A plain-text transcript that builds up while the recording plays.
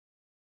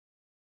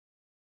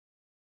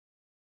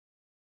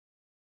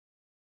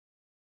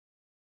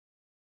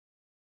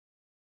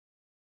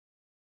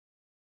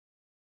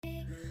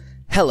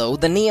Hello,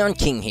 the Neon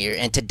King here,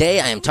 and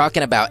today I am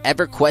talking about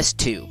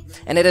Everquest II.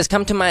 And it has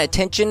come to my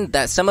attention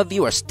that some of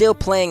you are still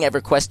playing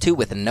Everquest II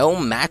with no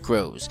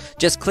macros,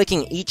 just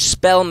clicking each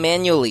spell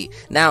manually.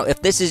 Now,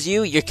 if this is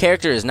you, your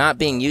character is not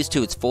being used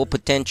to its full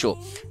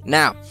potential.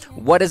 Now,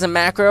 what is a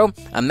macro?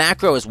 A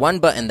macro is one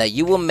button that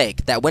you will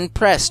make that when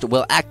pressed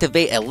will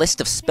activate a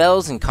list of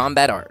spells and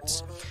combat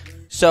arts.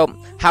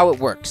 So, how it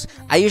works.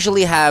 I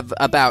usually have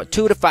about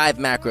 2 to 5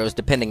 macros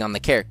depending on the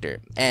character,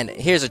 and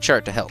here's a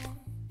chart to help.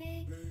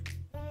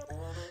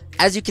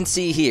 As you can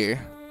see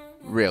here,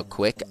 real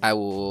quick, I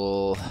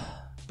will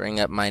bring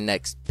up my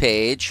next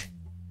page.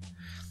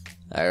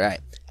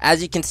 Alright,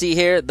 as you can see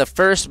here, the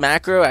first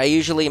macro I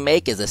usually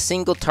make is a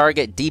single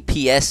target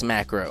DPS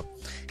macro.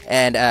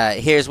 And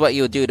here's what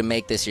you'll do to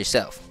make this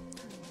yourself.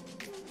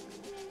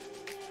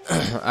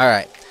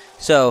 Alright,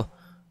 so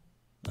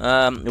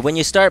when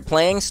you start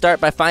playing,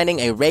 start by finding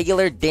a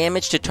regular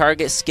damage to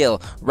target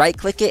skill. Right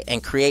click it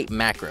and create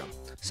macro.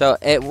 So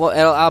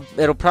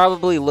it'll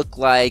probably look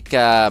like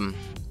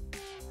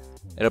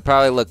it'll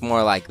probably look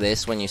more like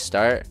this when you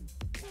start.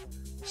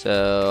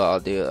 So I'll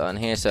do it on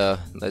here. So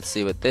let's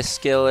see what this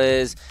skill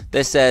is.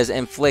 This says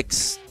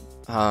inflicts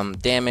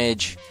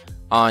damage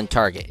on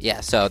target. Yeah,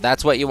 so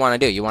that's what you want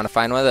to do. You want to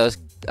find one of those.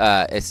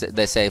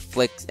 They say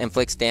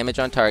inflicts damage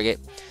on target.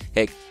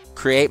 Hit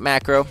create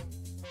macro,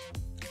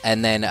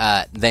 and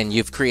then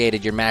you've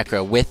created your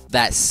macro with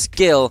that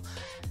skill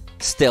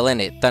still in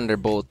it.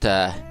 Thunderbolt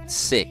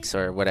 6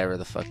 or whatever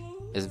the fuck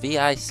is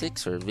VI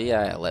 6 or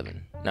VI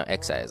 11? No,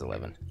 XI is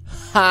 11.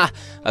 Ha!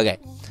 Okay,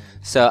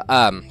 so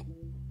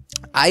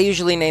I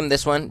usually name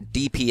this one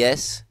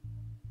DPS.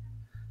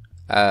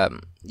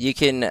 You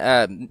can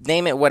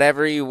name it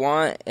whatever you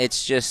want.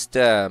 It's just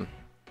as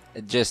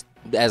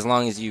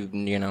long as you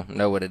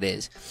know what it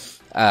is.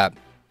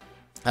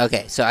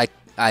 Okay, so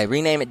I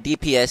rename it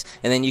DPS,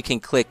 and then you can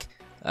click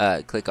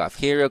off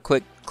here real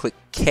quick. Click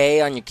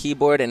K on your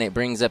keyboard, and it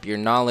brings up your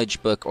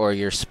knowledge book or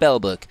your spell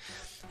book.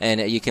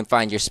 And you can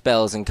find your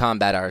spells and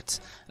combat arts,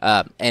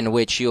 in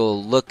which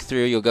you'll look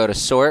through. You'll go to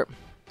sort,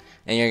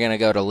 and you're going to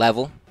go to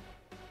level.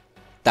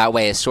 That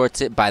way it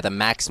sorts it by the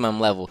maximum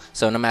level.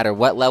 So no matter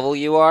what level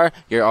you are,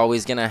 you're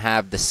always going to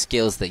have the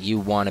skills that you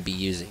want to be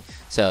using.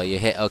 So you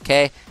hit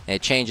OK, and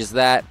it changes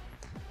that.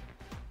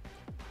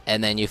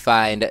 And then you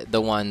find the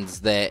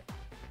ones that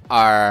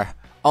are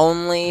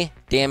only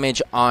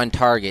damage on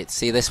target.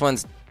 See, this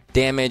one's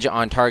damage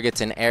on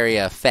targets and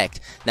area effect.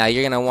 Now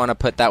you're going to want to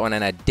put that one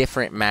in a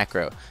different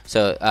macro.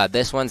 So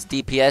this one's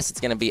DPS. It's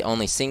going to be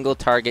only single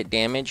target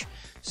damage.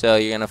 So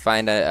you're going to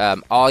find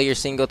all your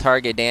single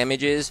target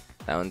damages.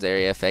 That one's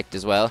area effect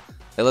as well.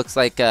 It looks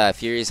like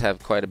Furies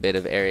have quite a bit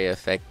of area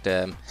effect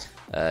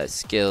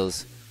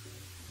skills.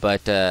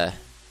 But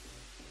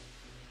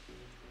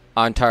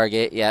on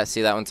target, yeah,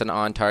 see, that one's an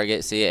on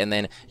target. See, and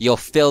then you'll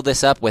fill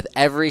this up with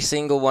every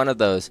single one of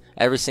those.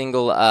 Every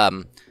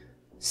single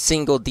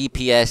single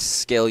DPS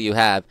skill you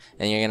have,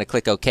 and you're going to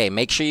click OK.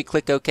 Make sure you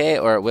click OK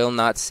or it will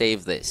not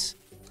save this.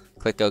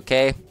 Click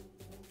OK,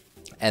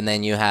 and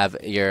then you have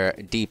your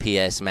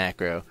DPS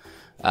macro,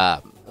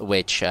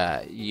 which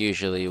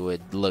usually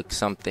would look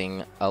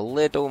something a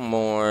little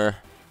more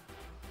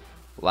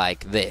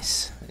like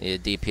this. The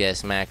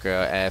DPS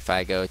macro, if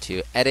I go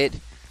to edit,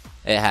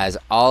 it has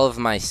all of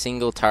my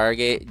single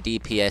target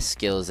DPS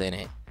skills in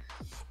it.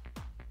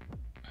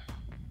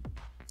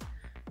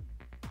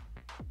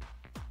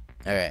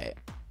 Alright.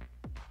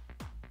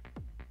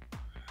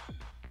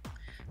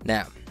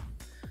 Now,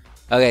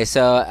 okay,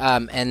 so,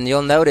 and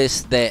you'll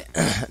notice that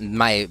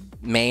my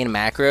main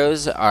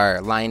macros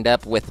are lined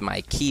up with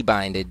my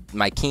keybound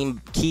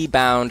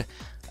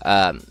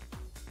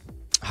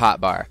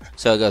hotbar.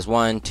 So it goes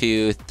 1,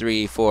 2,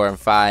 3, 4, and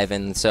 5,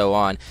 and so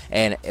on.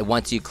 And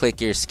once you click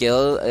your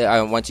skill,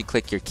 once you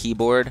click your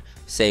keyboard,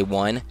 say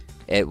 1,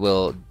 it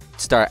will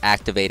start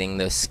activating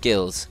those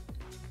skills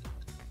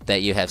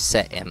that you have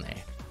set in there.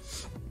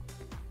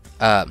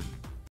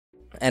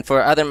 And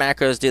for other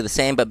macros, do the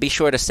same, but be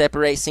sure to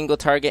separate single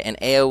target and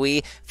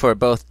AoE for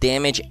both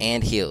damage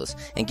and heals,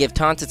 and give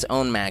taunts its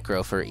own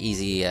macro for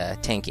easy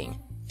tanking.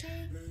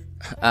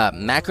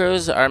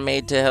 Macros are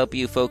made to help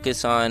you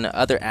focus on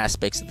other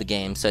aspects of the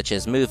game, such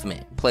as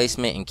movement,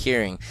 placement, and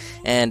curing,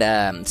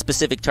 and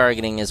specific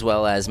targeting, as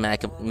well as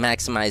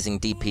maximizing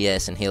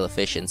DPS and heal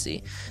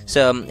efficiency.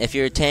 So if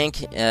you're a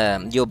tank,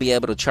 you'll be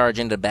able to charge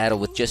into battle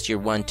with just your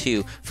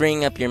 1-2,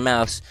 freeing up your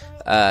mouse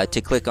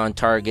to click on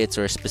targets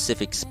or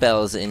specific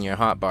spells in your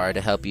hotbar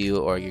to help you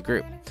or your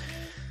group,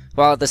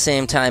 while at the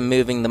same time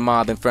moving the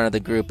mob in front of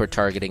the group or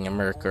targeting a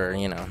merc or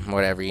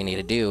whatever you need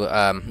to do.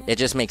 It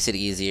just makes it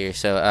easier.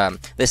 So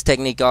this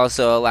technique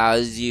also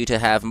allows you to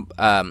have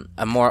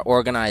a more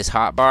organized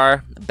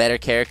hotbar, better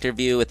character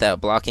view without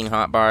blocking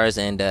hotbars,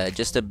 and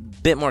just a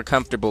bit more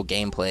comfortable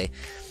gameplay.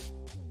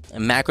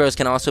 Macros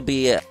can also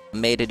be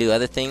made to do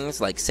other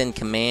things like send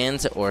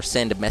commands or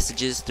send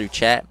messages through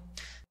chat.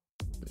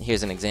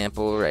 Here's an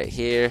example right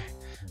here.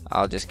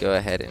 I'll just go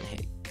ahead and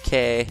hit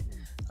K.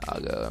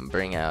 I'll go and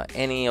bring out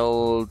any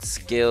old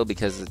skill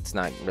because it's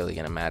not really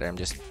going to matter. I'm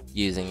just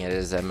using it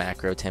as a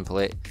macro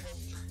template.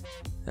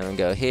 I'm gonna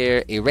go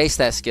here, erase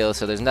that skill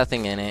so there's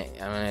nothing in it.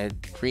 I'm gonna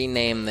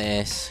rename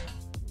this.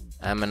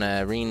 I'm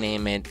gonna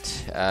rename it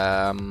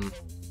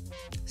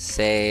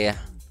say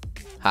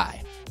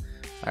hi.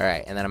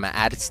 Alright, and then I'm gonna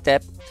add a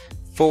step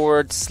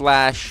 /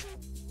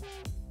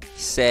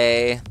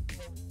 say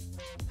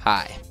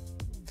hi.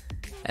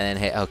 And then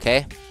hit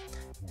OK.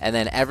 And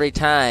then every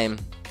time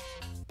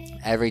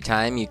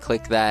you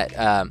click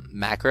that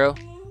macro,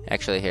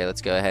 actually here,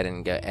 let's go ahead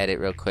and go edit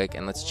real quick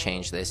and let's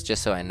change this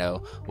just so I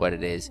know what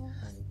it is.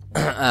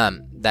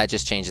 That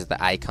just changes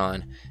the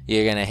icon.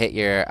 You're gonna hit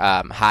your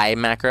hi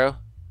macro,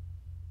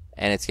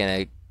 and it's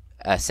gonna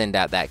send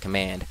out that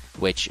command,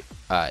 which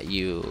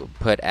you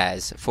put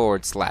as /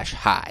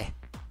 hi.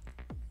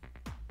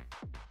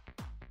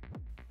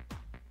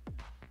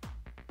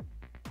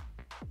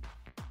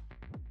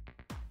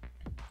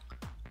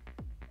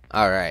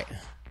 Alright.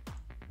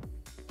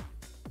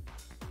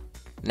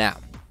 Now,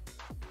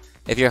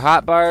 if your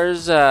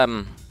hotbars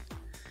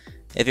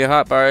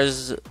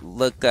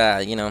look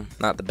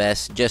not the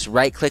best, just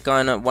right click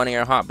on one of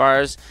your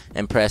hotbars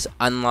and press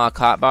unlock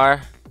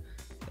hotbar.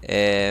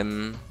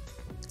 Come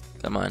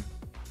on.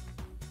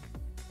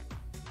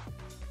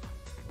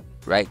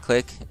 Right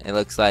click. It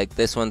looks like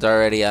this one's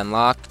already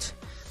unlocked.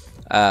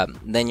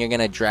 Then you're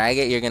gonna drag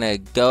it. You're gonna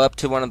go up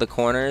to one of the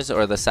corners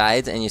or the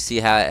sides, and you see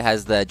how it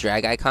has the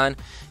drag icon.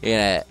 You're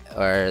gonna,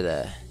 or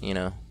the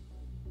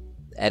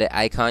edit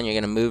icon. You're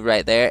gonna move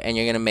right there, and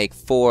you're gonna make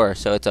 4.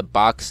 So it's a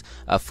box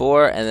of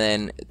 4, and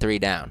then 3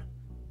 down.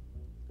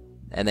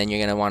 And then you're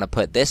gonna want to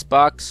put this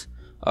box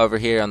over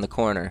here on the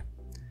corner,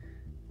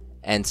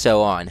 and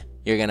so on.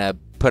 You're gonna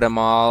put them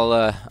all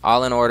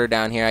in order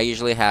down here. I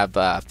usually have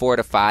 4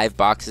 to 5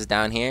 boxes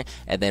down here,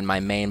 and then my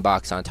main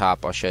box on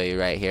top. I'll show you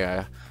right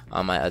here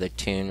on my other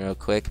tune real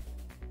quick.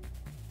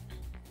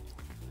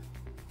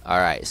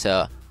 Alright,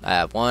 so I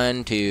have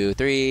 1, 2,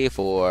 3,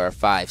 4,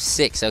 5,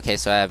 6. Okay,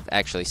 so I have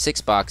actually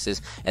 6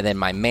 boxes, and then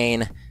my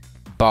main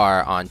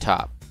bar on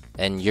top.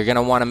 And you're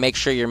gonna want to make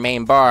sure your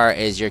main bar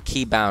is your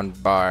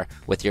keybound bar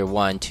with your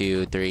 1,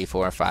 2, 3,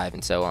 4, 5,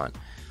 and so on.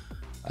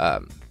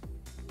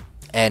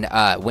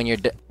 When you're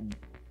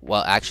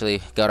well,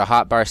 actually, go to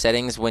hotbar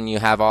settings. When you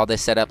have all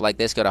this set up like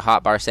this, go to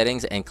hotbar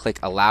settings and click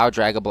allow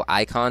draggable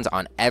icons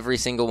on every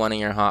single one of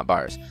your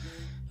hotbars.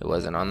 It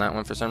wasn't on that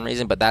one for some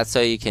reason, but that's so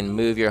you can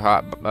move your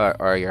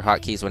your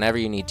hotkeys whenever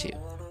you need to.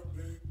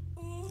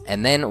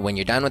 And then when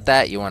you're done with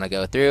that, you want to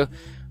go through,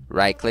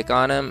 right click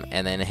on them,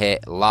 and then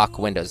hit lock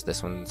windows.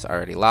 This one's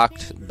already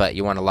locked, but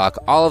you want to lock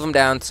all of them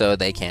down so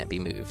they can't be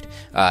moved.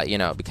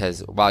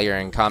 Because while you're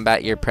in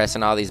combat, you're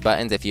pressing all these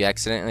buttons. If you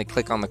accidentally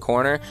click on the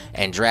corner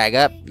and drag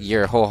up,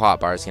 your whole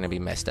hotbar is going to be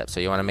messed up.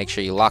 So you want to make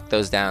sure you lock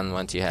those down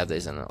once you have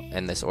these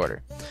in this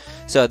order.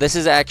 So this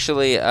is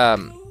actually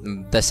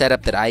the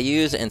setup that I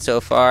use, and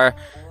so far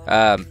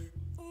I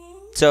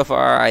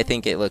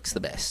think it looks the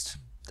best.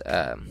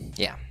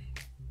 Yeah.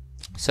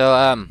 So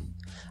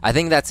I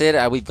think that's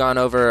it. We've gone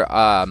over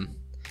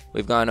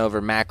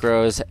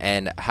macros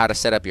and how to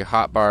set up your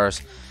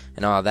hotbars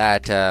and all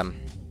that. I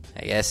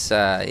guess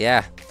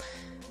yeah.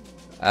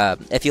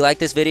 If you like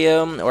this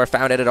video or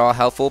found it at all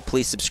helpful,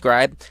 please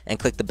subscribe and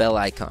click the bell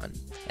icon.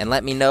 And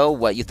let me know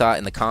what you thought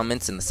in the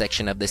comments in the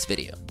section of this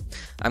video.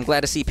 I'm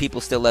glad to see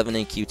people still loving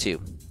EQ2.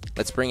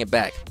 Let's bring it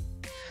back.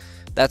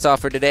 That's all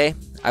for today.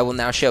 I will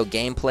now show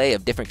gameplay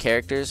of different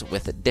characters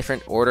with a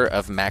different order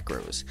of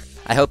macros.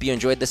 I hope you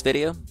enjoyed this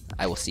video.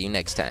 I will see you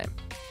next time.